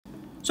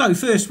So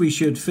first we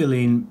should fill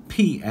in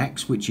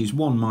px, which is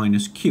 1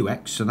 minus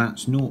qx, so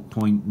that's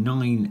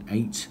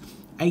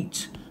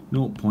 0.988,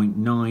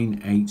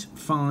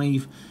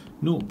 0.985,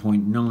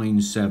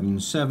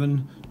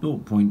 0.977,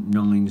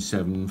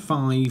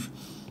 0.975,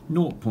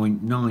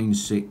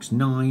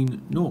 0.969,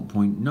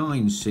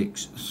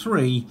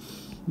 0.963,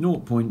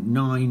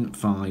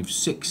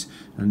 0.956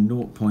 and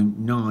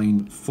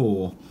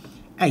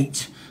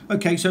 0.948.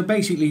 Okay, so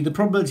basically the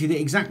probability that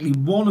exactly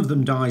one of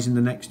them dies in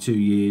the next 2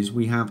 years,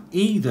 we have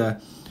either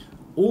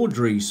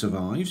Audrey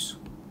survives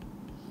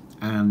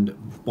and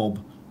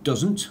Bob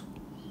doesn't,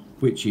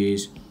 which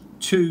is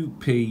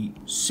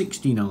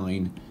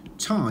 2p69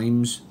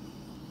 times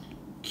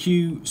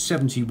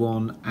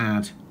q71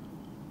 add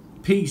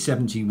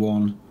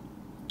p71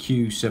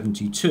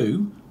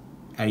 q72,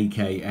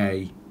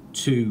 aka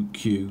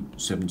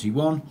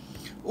 2q71,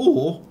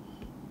 or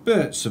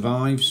Bert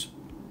survives,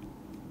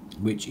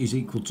 which is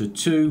equal to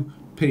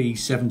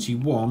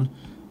 2p71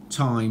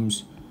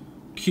 times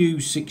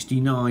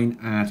q69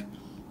 add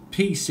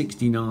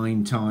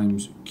p69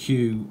 times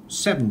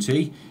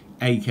q70,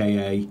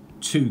 aka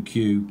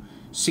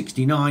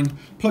 2q69.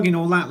 Plugging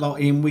all that lot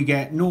in, we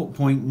get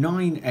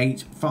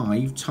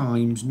 0.985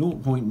 times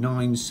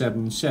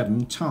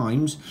 0.977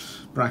 times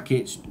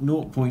brackets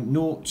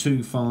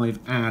 0.025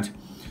 add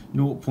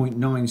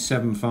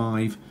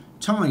 0.975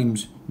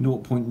 times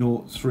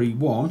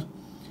 0.031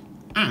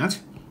 add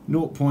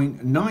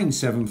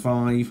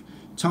 0.975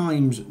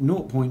 times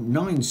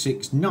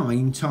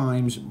 0.969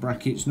 times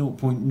brackets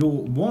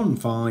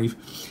 0.015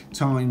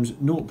 times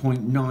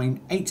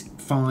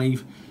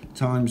 0.985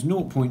 times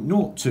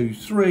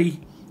 0.023,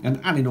 and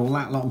adding all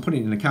that lot and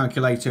putting it in a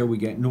calculator, we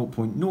get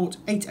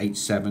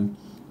 0.0887,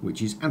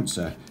 which is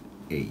answer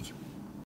E.